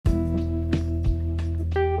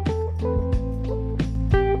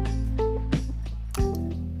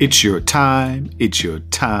It's your time. It's your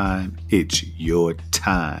time. It's your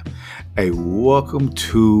time. Hey, welcome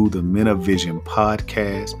to the Men of Vision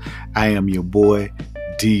podcast. I am your boy,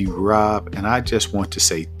 D Rob, and I just want to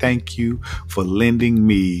say thank you for lending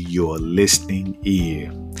me your listening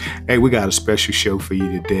ear. Hey, we got a special show for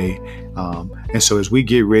you today. And so as we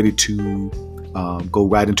get ready to go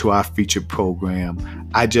right into our featured program,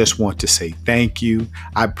 I just want to say thank you.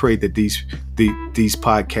 I pray that these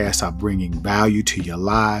podcasts are bringing value to your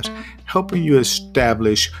lives, helping you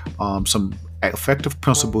establish some effective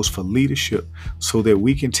principles for leadership so that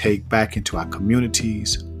we can take back into our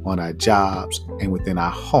communities, on our jobs, and within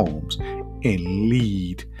our homes and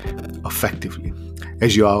lead effectively.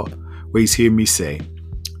 As you always hear me say,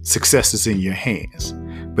 success is in your hands,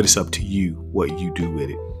 but it's up to you what you do with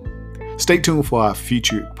it. Stay tuned for our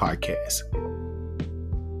future podcast.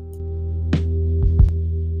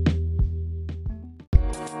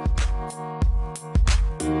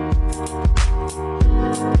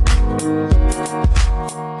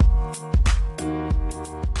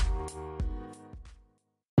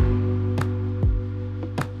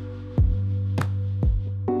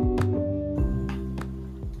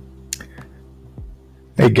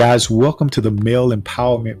 Hey guys, welcome to the Male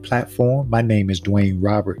Empowerment Platform. My name is Dwayne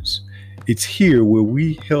Roberts. It's here where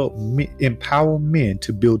we help empower men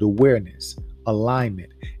to build awareness,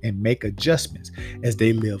 alignment, and make adjustments as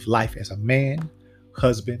they live life as a man,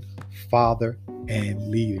 husband, father,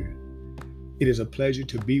 and leader. It is a pleasure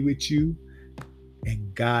to be with you,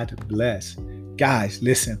 and God bless. Guys,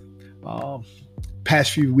 listen,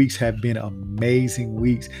 past few weeks have been amazing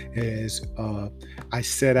weeks as I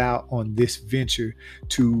set out on this venture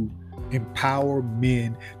to empower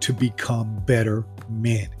men to become better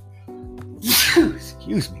men.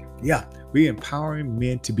 Excuse me. Yeah, we're empowering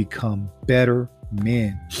men to become better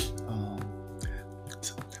men.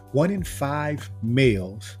 1 in 5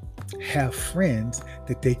 males have friends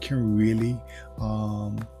that they can really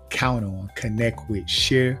count on, connect with,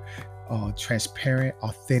 share transparent,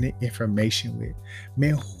 authentic information with.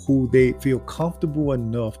 Men who they feel comfortable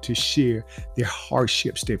enough to share their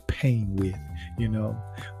hardships, their pain with.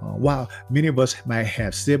 While many of us might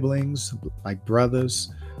have siblings, like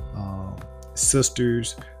brothers,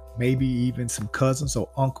 sisters, maybe even some cousins or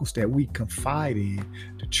uncles that we confide in,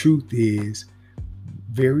 the truth is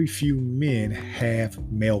very few men have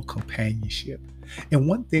male companionship. And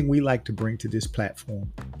one thing we like to bring to this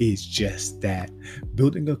platform is just that,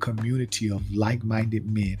 building a community of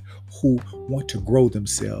like-minded men who want to grow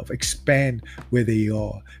themselves, expand where they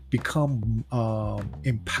are, become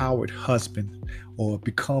empowered husbands, or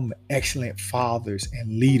become excellent fathers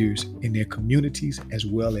and leaders in their communities as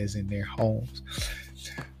well as in their homes.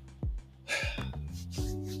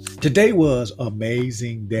 Today was an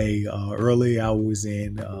amazing day. Early I was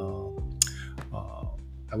in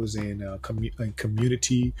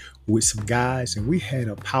community with some guys, and we had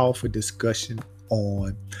a powerful discussion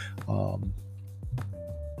on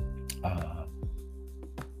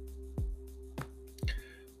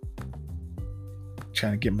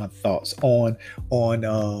trying to get my thoughts on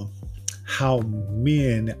how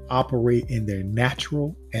men operate in their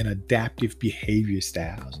natural and adaptive behavior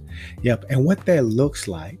styles. Yep. And what that looks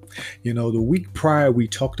like. The week prior, we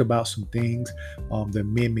talked about some things that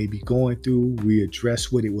men may be going through. We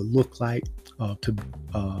addressed what it would look like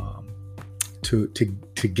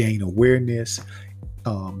to gain awareness,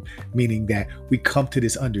 meaning that we come to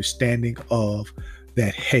this understanding of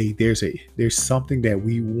that, hey, there's something that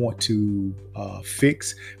we want to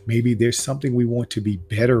fix. Maybe there's something we want to be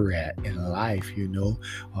better at in life.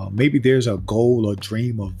 Maybe there's a goal or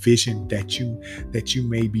dream or vision that you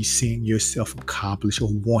may be seeing yourself accomplish or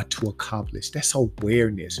want to accomplish. That's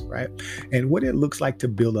awareness, right? And what it looks like to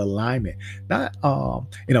build alignment, not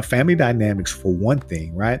in a family dynamics for one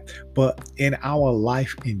thing, right? But in our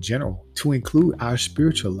life in general, to include our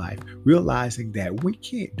spiritual life, realizing that we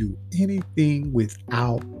can't do anything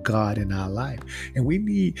without God in our life. And we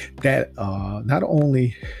need that not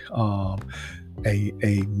only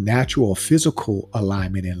a natural or physical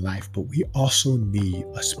alignment in life, but we also need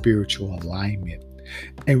a spiritual alignment.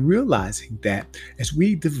 And realizing that as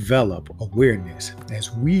we develop awareness,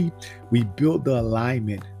 as we build the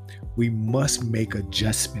alignment, we must make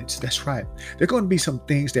adjustments. That's right. There are going to be some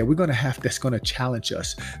things that we're going to have that's going to challenge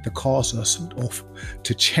us, to cause us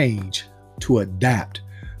to change, to adapt,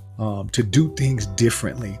 to do things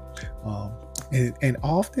differently. And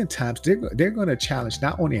oftentimes they're going to challenge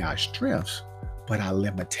not only our strengths, but our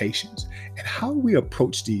limitations and how we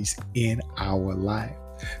approach these in our life.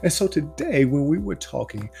 And so today, when we were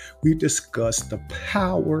talking, we discussed the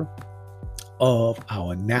power of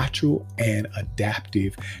our natural and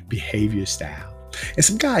adaptive behavior style. And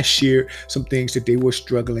some guys shared some things that they were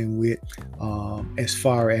struggling with as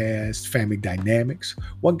far as family dynamics.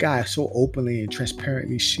 One guy so openly and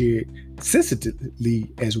transparently shared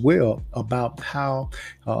sensitively as well about how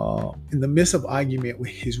in the midst of argument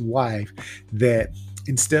with his wife, that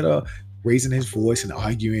instead of raising his voice and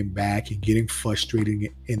arguing back and getting frustrated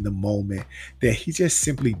in the moment, that he just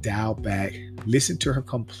simply dialed back, listened to her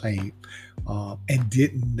complaint, and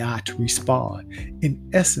did not respond. In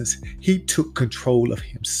essence, he took control of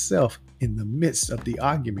himself in the midst of the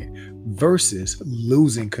argument versus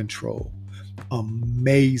losing control.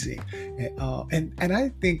 Amazing. And I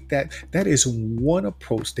think that is one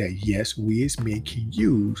approach that, yes, we as men can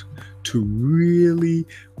use to really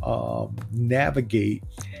navigate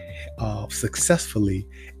successfully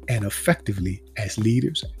and effectively as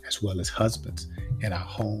leaders as well as husbands in our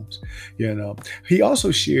homes. He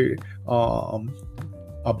also shared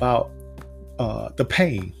about the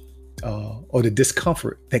pain or the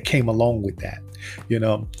discomfort that came along with that.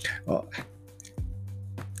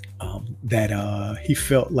 That he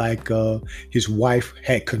felt like his wife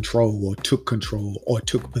had control or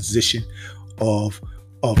took a position of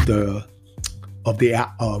the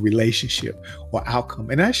relationship or outcome.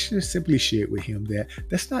 And I should simply share with him that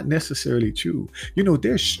that's not necessarily true.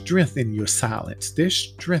 There's strength in your silence. There's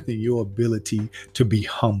strength in your ability to be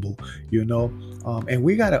humble, and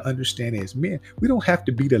we got to understand as men, we don't have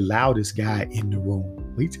to be the loudest guy in the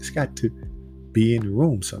room. We just got to be in the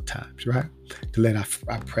room sometimes, right? To let our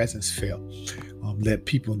presence feel, let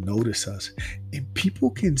people notice us. And people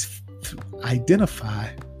can identify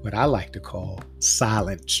what I like to call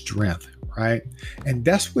silent strength, right? And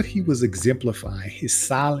that's what he was exemplifying, his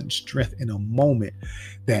silent strength in a moment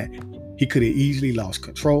that he could have easily lost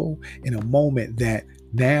control, in a moment that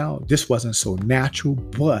now this wasn't so natural,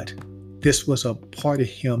 but this was a part of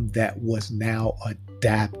him that was now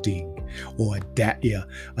adapting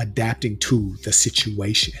to the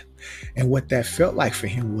situation. And what that felt like for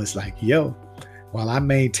him was like, while I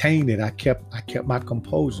maintained it, I kept my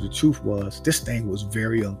composure. The truth was, this thing was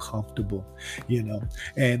very uncomfortable,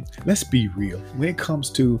 And let's be real. When it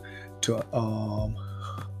comes to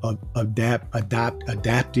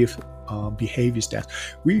adaptive behavior styles,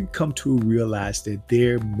 we come to realize that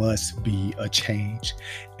there must be a change.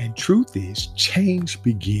 And truth is, change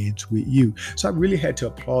begins with you. So I really had to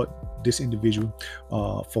applaud this individual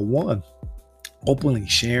for one, openly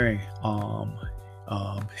sharing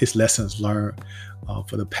his lessons learned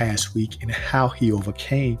for the past week and how he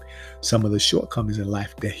overcame some of the shortcomings in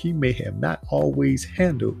life that he may have not always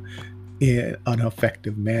handled in an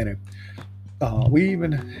effective manner. We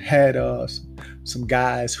even had some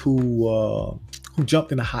guys who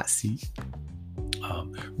jumped in the hot seat,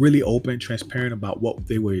 really open, transparent about what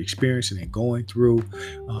they were experiencing and going through.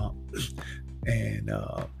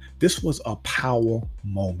 This was a power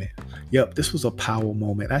moment. Yep, this was a power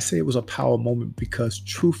moment. I say it was a power moment because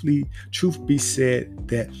truth be said,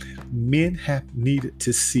 that men have needed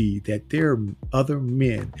to see that there are other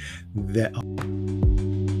men that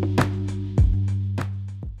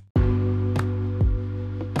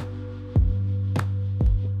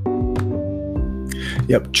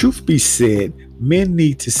truth be said, men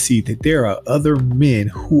need to see that there are other men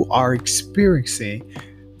who are experiencing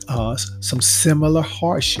some similar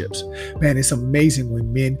hardships. Man, it's amazing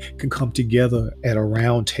when men can come together at a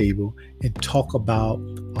round table and talk about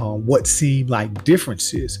what seem like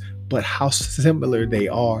differences, but how similar they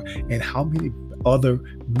are, and how many other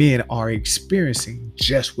men are experiencing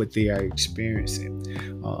just what they are experiencing.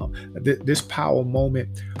 This power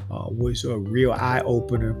moment was a real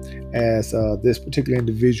eye-opener as this particular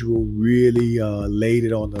individual really laid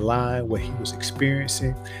it on the line, what he was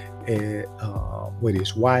experiencing with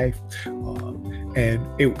his wife.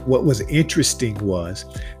 What was interesting was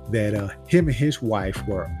that him and his wife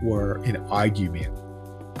were in an argument.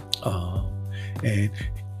 And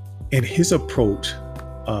his approach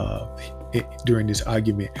during this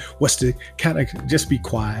argument was to kind of just be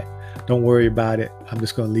quiet. Don't worry about it. I'm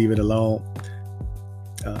just going to leave it alone.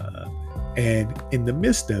 And in the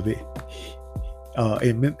midst of it,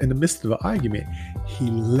 in the midst of the argument, he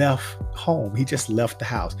left home. He just left the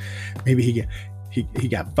house. Maybe he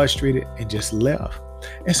got frustrated and just left.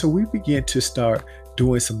 And so we began to start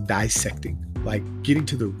doing some dissecting, like getting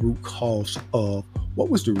to the root cause of what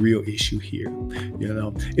was the real issue here.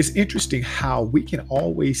 It's interesting how we can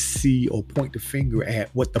always see or point the finger at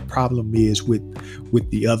what the problem is with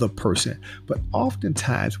the other person, but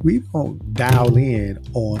oftentimes we don't dial in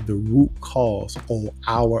on the root cause of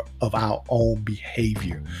our own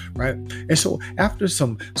behavior, right? And so after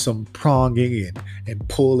some pronging and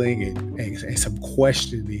pulling and some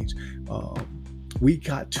questioning, we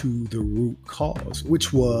got to the root cause,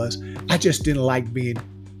 which was I just didn't like being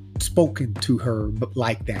spoken to her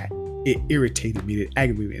like that. It irritated me, it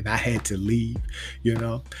aggravated me, and I had to leave, you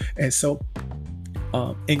know? And so,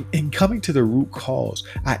 in coming to the root cause,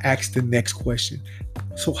 I asked the next question.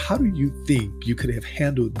 So how do you think you could have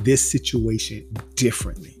handled this situation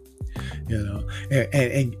differently? You know,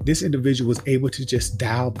 and this individual was able to just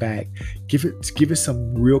dial back, give it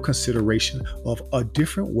some real consideration of a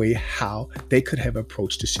different way how they could have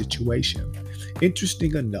approached the situation.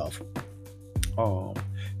 Interesting enough,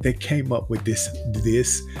 they came up with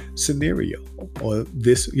this scenario, or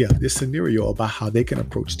this scenario about how they can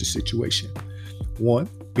approach the situation. One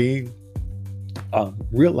being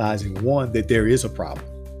realizing that there is a problem,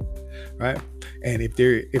 right? And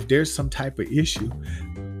if there's some type of issue,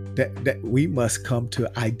 that we must come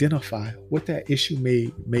to identify what that issue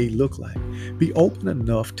may look like. Be open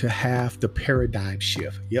enough to have the paradigm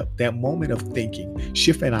shift. Yep, that moment of thinking,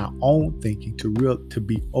 shifting our own thinking to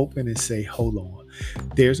be open and say, hold on,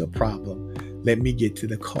 there's a problem. Let me get to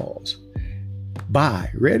the cause.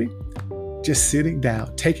 Ready? Just sitting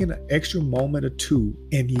down, taking an extra moment or two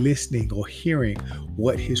and listening or hearing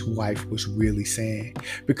what his wife was really saying,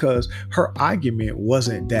 because her argument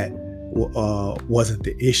wasn't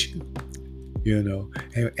the issue, you know.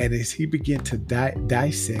 And as he began to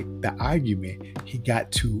dissect the argument, he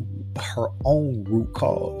got to her own root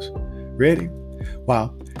cause. Ready?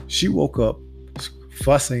 Wow. She woke up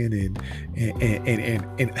fussing and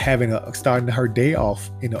starting her day off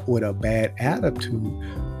with a bad attitude.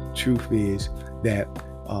 Truth is that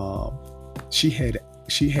she had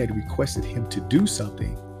requested him to do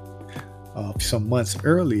something some months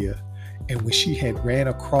earlier, and when she had ran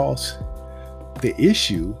across the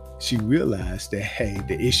issue, she realized that, hey,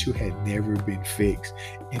 the issue had never been fixed,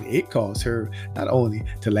 and it caused her not only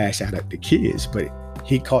to lash out at the kids, but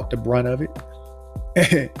he caught the brunt of it.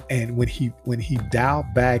 And when he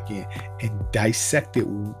dialed back and dissected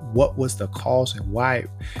what was the cause and why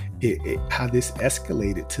how this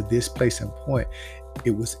escalated to this place and point,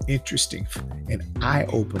 it was interesting and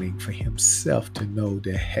eye-opening for himself to know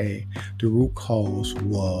that, hey, the root cause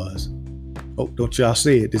was, oh, don't y'all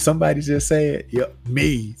say it? Did somebody just say it? Yep,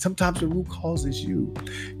 me. Sometimes the root cause is you,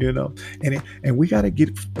 you know. And we got to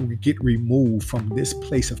get removed from this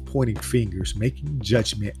place of pointing fingers, making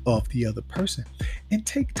judgment of the other person, and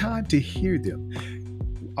take time to hear them.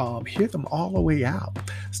 Hear them all the way out.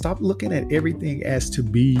 Stop looking at everything as to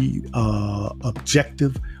be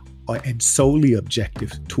objective and solely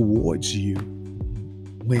objective towards you,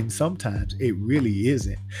 when sometimes it really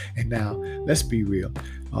isn't. And now let's be real.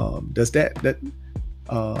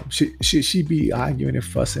 Should she be arguing and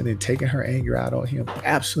fussing and taking her anger out on him?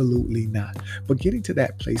 Absolutely not. But getting to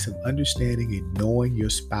that place of understanding and knowing your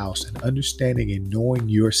spouse, and understanding and knowing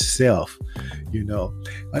yourself, you know,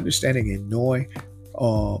 understanding and knowing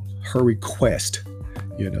her request,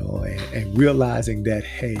 you know, and realizing that,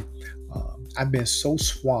 hey, I've been so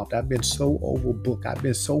swamped, I've been so overbooked, I've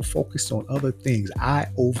been so focused on other things, I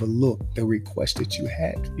overlooked the request that you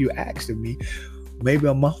asked of me maybe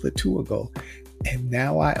a month or two ago. And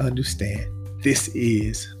now I understand this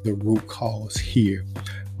is the root cause here.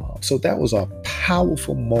 So that was a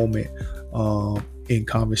powerful moment in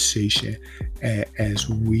conversation as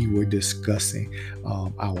we were discussing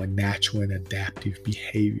our natural and adaptive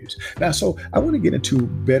behaviors. Now, so I want to get into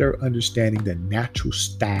better understanding the natural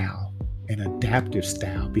style and adaptive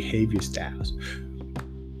style, behavior styles.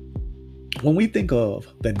 When we think of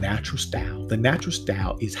the natural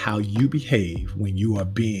style is how you behave when you are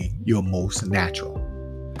being your most natural.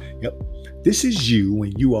 Yep. This is you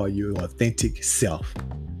when you are your authentic self.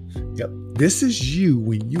 Yep. This is you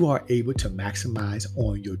when you are able to maximize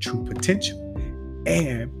on your true potential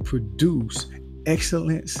and produce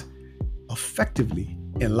excellence effectively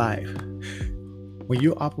in life. When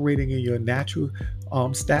you're operating in your natural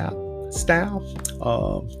style,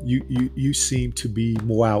 you seem to be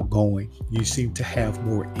more outgoing. You seem to have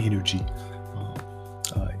more energy.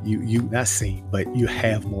 You not seem, but you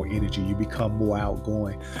have more energy. You become more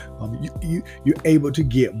outgoing. You're able to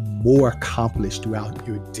get more accomplished throughout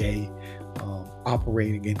your day,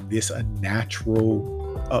 operating in this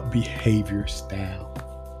natural behavior style.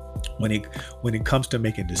 When it comes to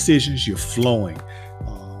making decisions, you're flowing.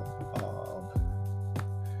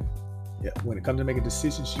 When it comes to making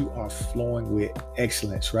decisions, you are flowing with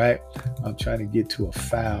excellence, right? I'm trying to get to a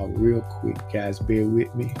file real quick, guys. Bear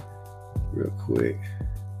with me real quick.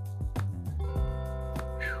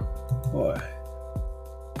 Boy.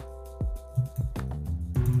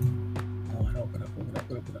 Open up.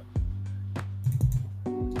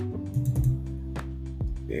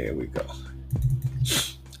 There we go.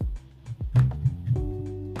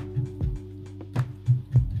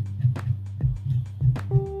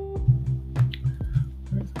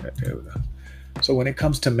 So when it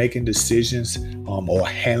comes to making decisions or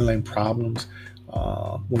handling problems,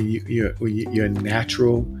 your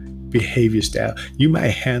natural behavior style, you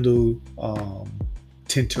might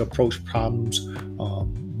tend to approach problems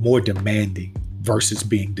more demanding versus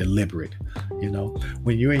being deliberate.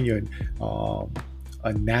 When you're in your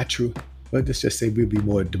a natural, let's just say we'll be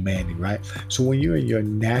more demanding, right? So when you're in your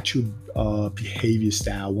natural behavior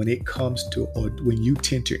style, when it comes to, or when you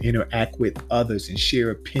tend to interact with others and share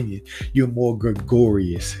opinion, you're more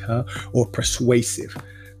gregarious, or persuasive,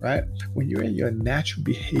 right? When you're in your natural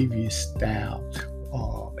behavior style,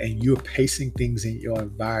 and you're pacing things in your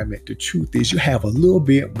environment, the truth is you have a little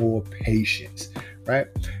bit more patience, right?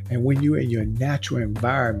 And when you're in your natural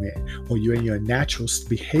environment, or you're in your natural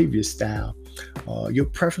behavior style, your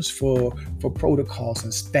preference for protocols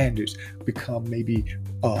and standards become maybe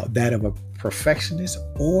that of a perfectionist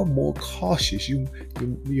or more cautious.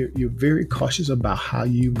 You're very cautious about how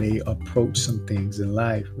you may approach some things in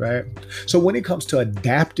life, right? So when it comes to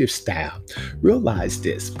adaptive style, realize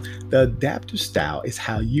this: the adaptive style is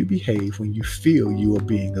how you behave when you feel you are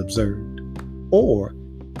being observed, or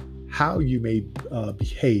how you may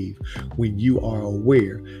behave when you are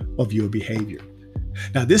aware of your behavior.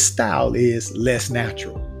 Now, this style is less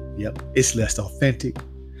natural. Yep, it's less authentic.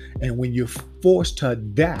 And when you're forced to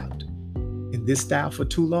adapt in this style for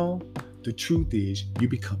too long, the truth is you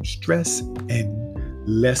become stressed and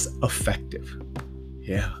less effective.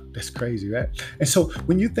 Yeah, that's crazy, right? And so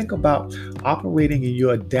when you think about operating in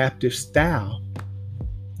your adaptive style,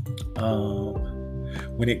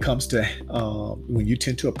 when it comes to when you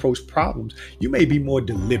tend to approach problems, you may be more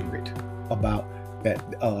deliberate about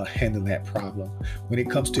handling that problem. When it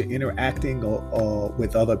comes to interacting or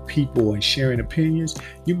with other people and sharing opinions,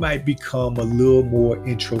 you might become a little more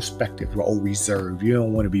introspective or reserved. You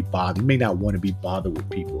don't want to be bothered. You may not want to be bothered with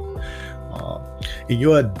people. In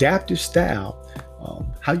your adaptive style,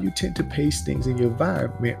 how you tend to pace things in your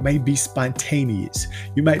environment may be spontaneous.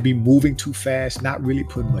 You might be moving too fast, not really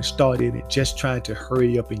putting much thought in it, just trying to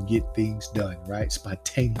hurry up and get things done, right?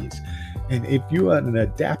 Spontaneous. And if you are in an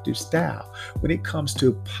adaptive style, when it comes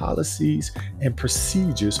to policies and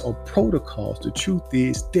procedures or protocols, the truth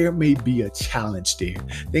is there may be a challenge there.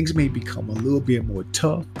 Things may become a little bit more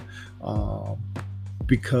tough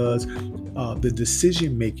because the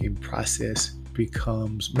decision-making process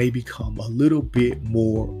may become a little bit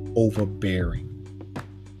more overbearing.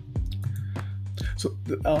 So,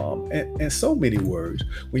 in so many words,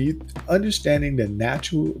 when you understanding the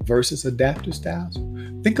natural versus adaptive styles,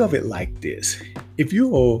 think of it like this: if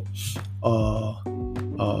you're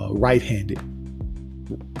right-handed,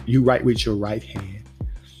 you write with your right hand.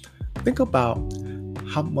 Think about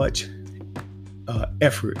how much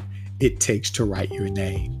effort it takes to write your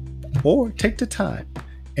name, or take the time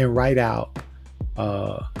and write out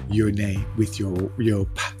your name with your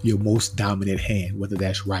most dominant hand, whether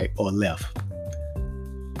that's right or left.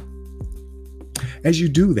 As you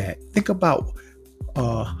do that, think about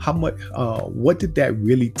how much, what did that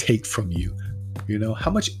really take from you?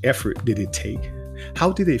 How much effort did it take?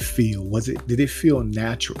 How did it feel? Did it feel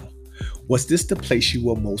natural? Was this the place you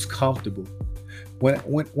were most comfortable?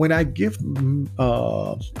 When I give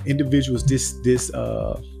individuals this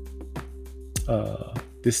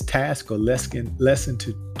task or lesson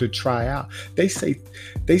to try out, they say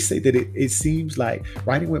that it seems like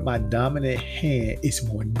writing with my dominant hand is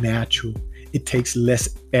more natural. It takes less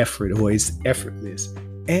effort, or it's effortless,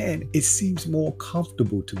 and it seems more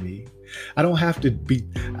comfortable to me. I don't have to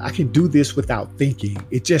I can do this without thinking.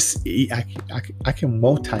 I can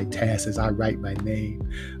multitask as I write my name.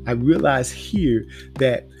 I realize here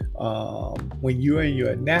that when you're in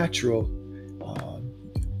your natural,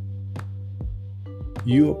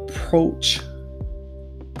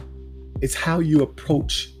 it's how you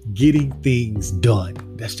approach getting things done.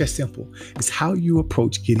 That's just simple. It's how you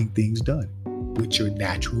approach getting things done with your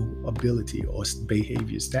natural ability or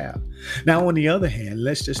behavior style. Now, on the other hand,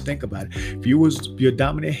 let's just think about it. If your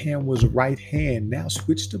dominant hand was right hand, now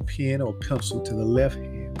switch the pen or pencil to the left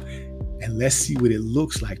hand, and let's see what it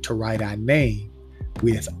looks like to write our name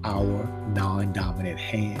with our non-dominant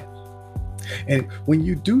hand. And when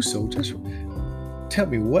you do so, just tell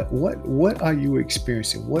me what are you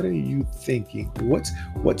experiencing? What are you thinking?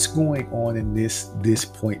 What's going on in this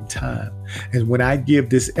point in time? And when I give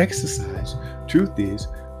this exercise, truth is,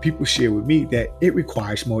 people share with me that it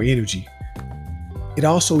requires more energy. It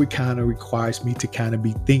also kind of requires me to kind of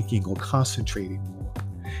be thinking or concentrating more.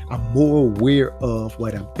 I'm more aware of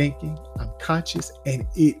what I'm thinking. I'm conscious, and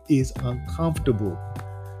it is uncomfortable.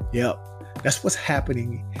 Yep, that's what's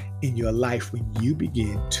happening in your life when you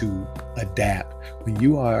begin to adapt, when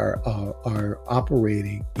you are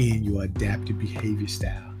operating in your adaptive behavior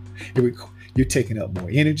style. You're taking up more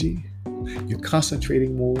energy, you're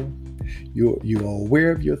concentrating more, you're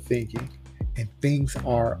aware of your thinking, and things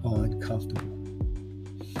are uncomfortable.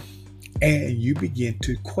 And you begin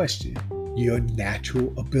to question your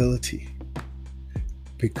natural ability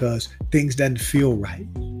because things doesn't feel right.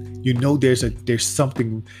 You know there's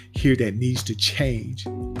something here that needs to change.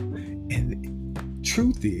 And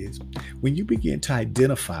truth is, when you begin to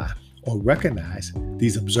identify or recognize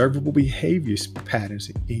these observable behaviors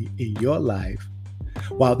patterns in your life,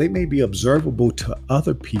 while they may be observable to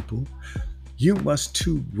other people, you must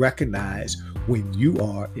too recognize when you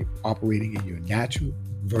are operating in your natural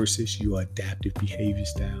versus your adaptive behavior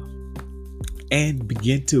style, and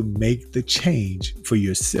begin to make the change for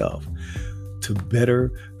yourself to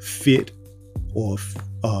better fit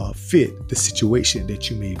the situation that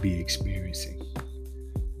you may be experiencing.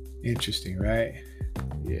 Interesting, right?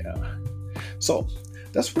 Yeah. So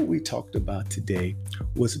that's what we talked about today,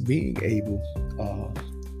 was being able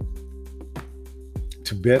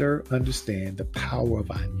to better understand the power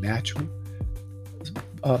of our natural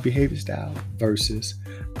behavior style versus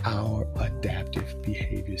our adaptive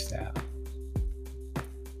behavior style.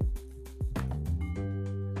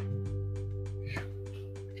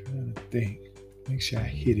 Thing. Make sure I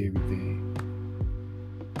hit everything.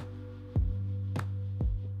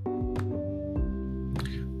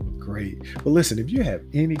 Great. Well, listen, if you have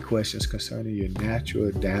any questions concerning your natural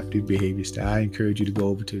adaptive behavior style, I encourage you to go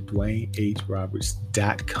over to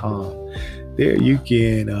DwayneHRoberts.com. There you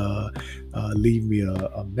can leave me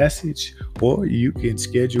a message, or you can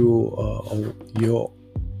schedule your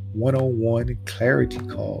one-on-one clarity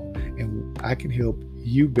call, and I can help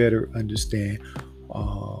you better understand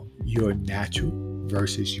your natural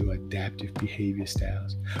versus your adaptive behavior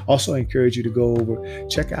styles. Also, I encourage you to go over,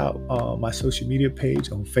 check out my social media page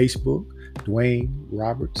on Facebook, Dwayne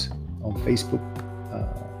Roberts on Facebook.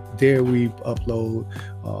 There we upload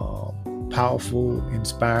powerful,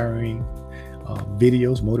 inspiring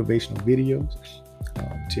videos, motivational videos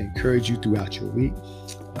to encourage you throughout your week.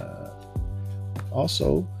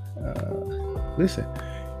 Also, listen,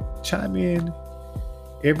 chime in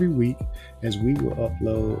every week as we will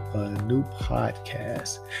upload a new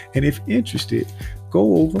podcast. And if interested,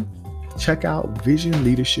 go over, check out Vision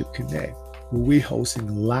Leadership Connect, where we're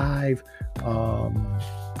hosting live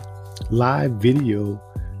video,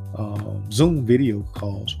 Zoom video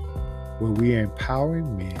calls, where we are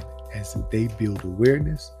empowering men as they build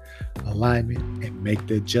awareness, alignment, and make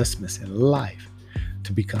the adjustments in life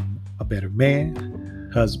to become a better man,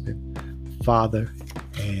 husband, father,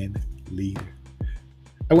 and leader.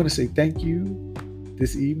 I want to say thank you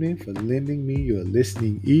this evening for lending me your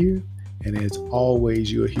listening ear. And as always,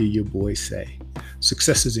 you'll hear your boy say,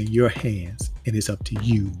 success is in your hands, and it's up to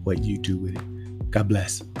you what you do with it. God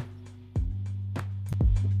bless.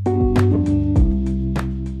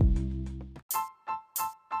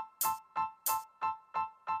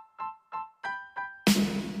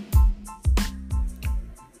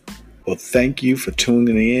 Well, thank you for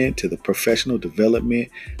tuning in to the Professional Development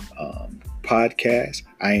Podcast.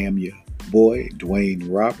 I am your boy, Dwayne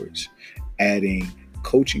Roberts, adding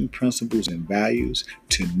coaching principles and values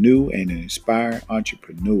to new and inspiring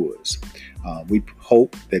entrepreneurs. We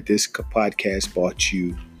hope that this podcast brought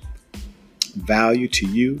you value to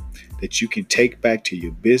you that you can take back to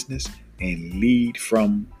your business and lead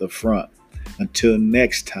from the front. Until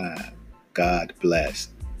next time, God bless.